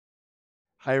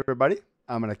Hi, everybody.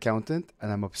 I'm an accountant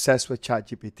and I'm obsessed with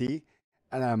ChatGPT,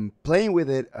 and I'm playing with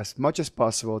it as much as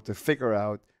possible to figure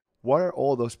out what are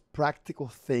all those practical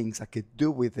things I could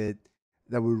do with it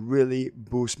that would really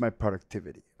boost my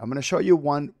productivity. I'm going to show you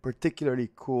one particularly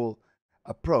cool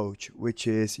approach, which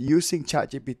is using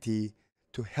ChatGPT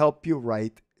to help you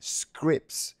write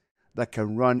scripts that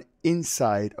can run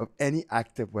inside of any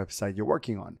active website you're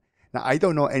working on. Now, I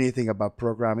don't know anything about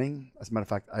programming. As a matter of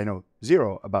fact, I know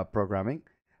zero about programming.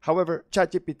 However,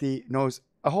 ChatGPT knows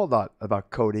a whole lot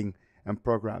about coding and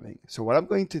programming. So what I'm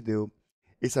going to do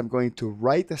is I'm going to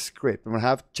write a script. I'm going to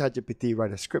have ChatGPT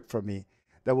write a script for me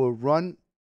that will run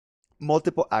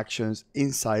multiple actions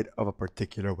inside of a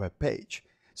particular web page.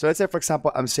 So let's say, for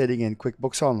example, I'm sitting in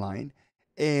QuickBooks Online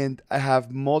and I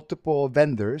have multiple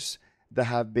vendors that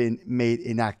have been made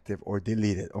inactive or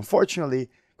deleted. Unfortunately,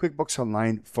 QuickBooks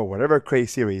Online, for whatever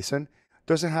crazy reason,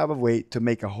 doesn't have a way to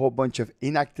make a whole bunch of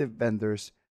inactive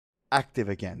vendors active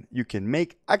again. You can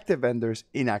make active vendors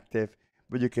inactive,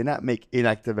 but you cannot make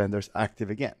inactive vendors active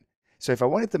again. So if I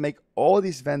wanted to make all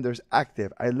these vendors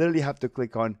active, I literally have to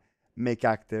click on make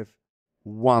active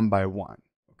one by one.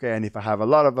 Okay. And if I have a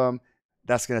lot of them,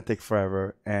 that's going to take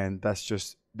forever and that's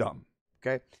just dumb.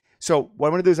 Okay. So what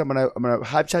I'm going to do is I'm going to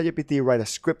have ChatGPT write a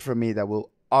script for me that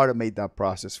will automate that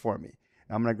process for me.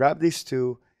 Now I'm going to grab these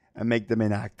two and make them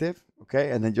inactive.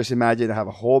 Okay. And then just imagine I have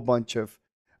a whole bunch of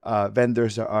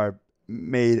vendors that are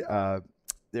made,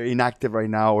 they're inactive right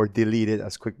now or deleted,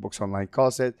 as QuickBooks Online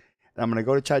calls it. And I'm going to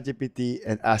go to ChatGPT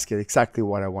and ask it exactly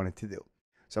what I want it to do.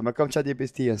 So I'm going to come to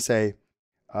ChatGPT and say,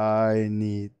 I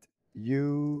need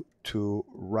you to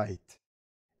write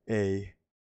a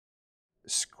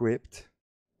script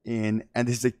and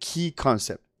this is a key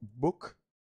concept, book,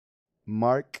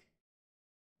 mark,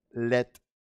 let,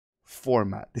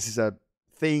 format. This is a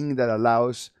thing that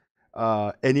allows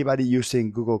anybody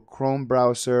using Google Chrome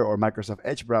browser or Microsoft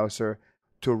Edge browser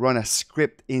to run a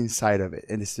script inside of it.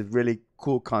 And this is a really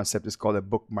cool concept. It's called a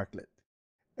bookmarklet.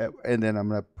 And then I'm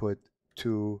going to put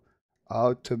to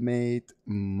automate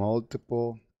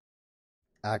multiple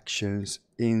actions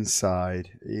inside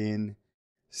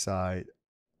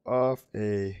of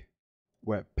a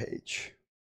web page.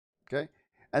 Okay.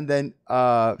 And then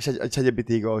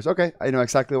ChatGPT goes, okay, I know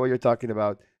exactly what you're talking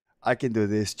about. I can do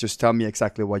this. Just tell me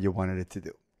exactly what you wanted it to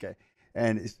do. Okay.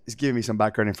 And it's giving me some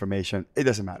background information. It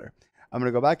doesn't matter. I'm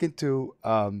going to go back into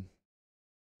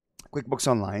QuickBooks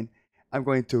Online. I'm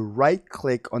going to right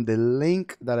click on the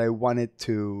link that I wanted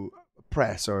to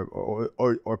press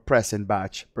or press in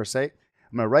batch per se.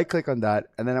 I'm going to right click on that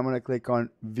and then I'm going to click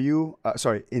on view,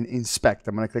 in inspect.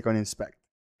 I'm going to click on inspect.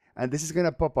 And this is going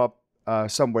to pop up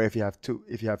somewhere if you have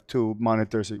two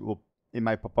monitors, it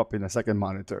might pop up in a second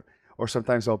monitor, or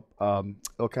sometimes it'll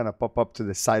kind of pop up to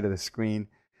the side of the screen.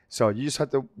 So you just have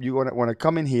to want to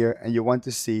come in here and you want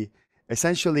to see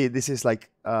essentially this is like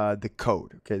the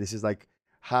code. Okay, this is like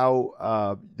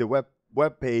how the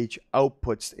web page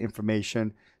outputs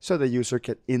information so the user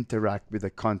can interact with the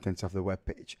contents of the web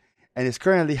page. And it's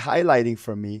currently highlighting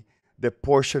for me the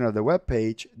portion of the web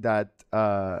page that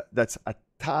that's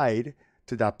tied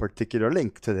to that particular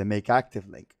link, to the make active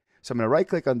link. So I'm going to right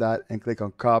click on that and click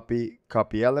on copy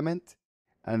element.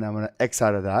 And I'm going to X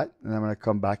out of that. And I'm going to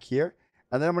come back here.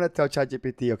 And then I'm going to tell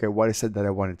ChatGPT, okay, what is it that I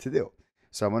wanted to do?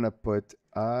 So I'm going to put,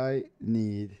 I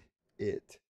need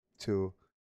it to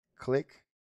click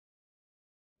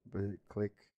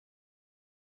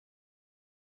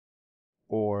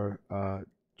or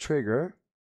trigger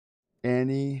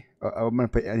any, I'm going to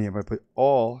put any, I'm going to put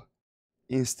all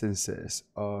instances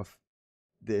of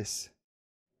this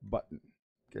button.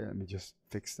 Okay, let me just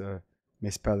fix the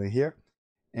misspelling here.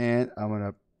 And I'm going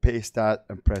to paste that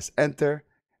and press enter.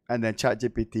 And then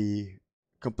ChatGPT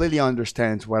completely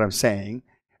understands what I'm saying.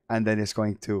 And then it's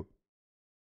going to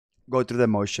go through the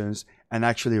motions and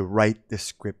actually write the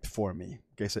script for me.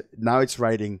 Okay, so now it's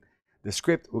writing the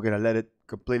script. We're going to let it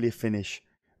completely finish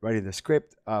writing the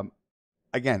script.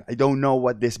 Again, I don't know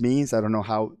what this means. I don't know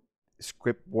how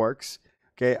script works.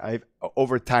 Okay,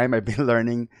 over time I've been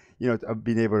learning, I've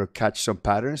been able to catch some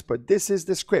patterns, but this is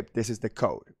the script. This is the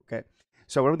code. Okay,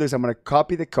 so what I'm going to do is I'm going to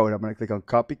copy the code. I'm going to click on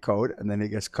copy code, and then it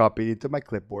gets copied into my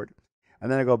clipboard.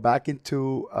 And then I go back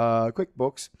into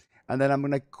QuickBooks, and then I'm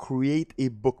going to create a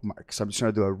bookmark. So I'm just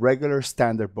going to do a regular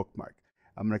standard bookmark.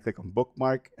 I'm going to click on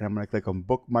bookmark, and I'm going to click on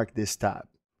bookmark this tab.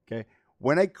 Okay,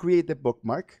 when I create the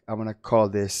bookmark, I'm going to call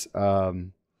this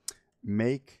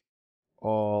make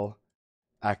all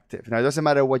active. Now it doesn't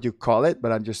matter what you call it,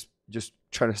 but I'm just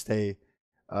trying to stay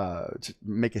to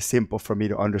make it simple for me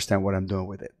to understand what I'm doing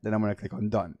with it. Then I'm going to click on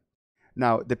done.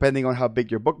 Now, depending on how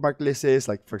big your bookmark list is,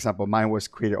 like for example, mine was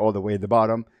created all the way at the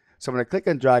bottom. So I'm going to click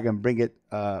and drag and bring it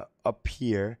up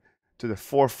here to the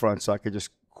forefront so I can just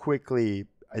quickly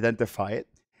identify it.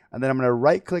 And then I'm going to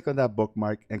right click on that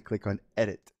bookmark and click on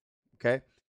edit. Okay.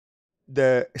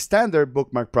 The standard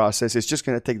bookmark process is just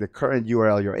going to take the current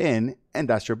URL you're in, and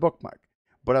that's your bookmark.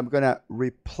 But I'm going to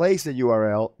replace the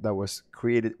URL that was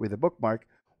created with the bookmark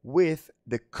with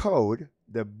the code,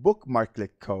 the bookmarklet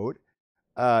code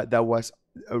that was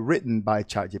written by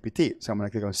ChatGPT. So I'm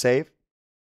going to click on save.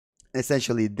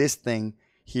 Essentially, this thing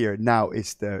here now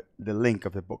is the link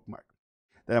of the bookmark.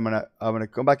 Then I'm gonna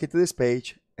come back into this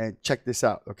page and check this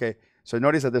out. Okay, so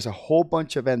notice that there's a whole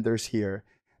bunch of vendors here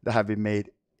that have been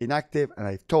made inactive, and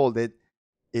I've told it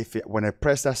when I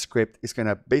press that script, it's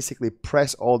gonna basically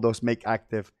press all those make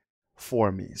active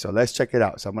for me. So let's check it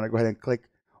out. So I'm gonna go ahead and click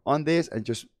on this and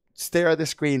just stare at the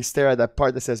screen, stare at that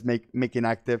part that says make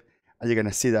inactive, and you're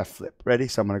gonna see that flip. Ready?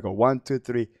 So I'm gonna go 1, 2,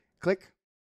 3, click.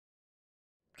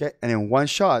 Okay, and in one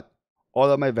shot, all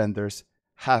of my vendors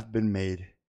have been made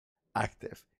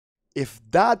active. If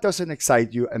that doesn't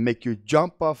excite you and make you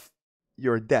jump off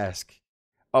your desk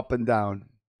up and down,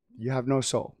 you have no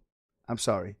soul. I'm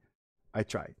sorry. I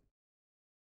tried.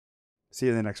 See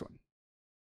you in the next one.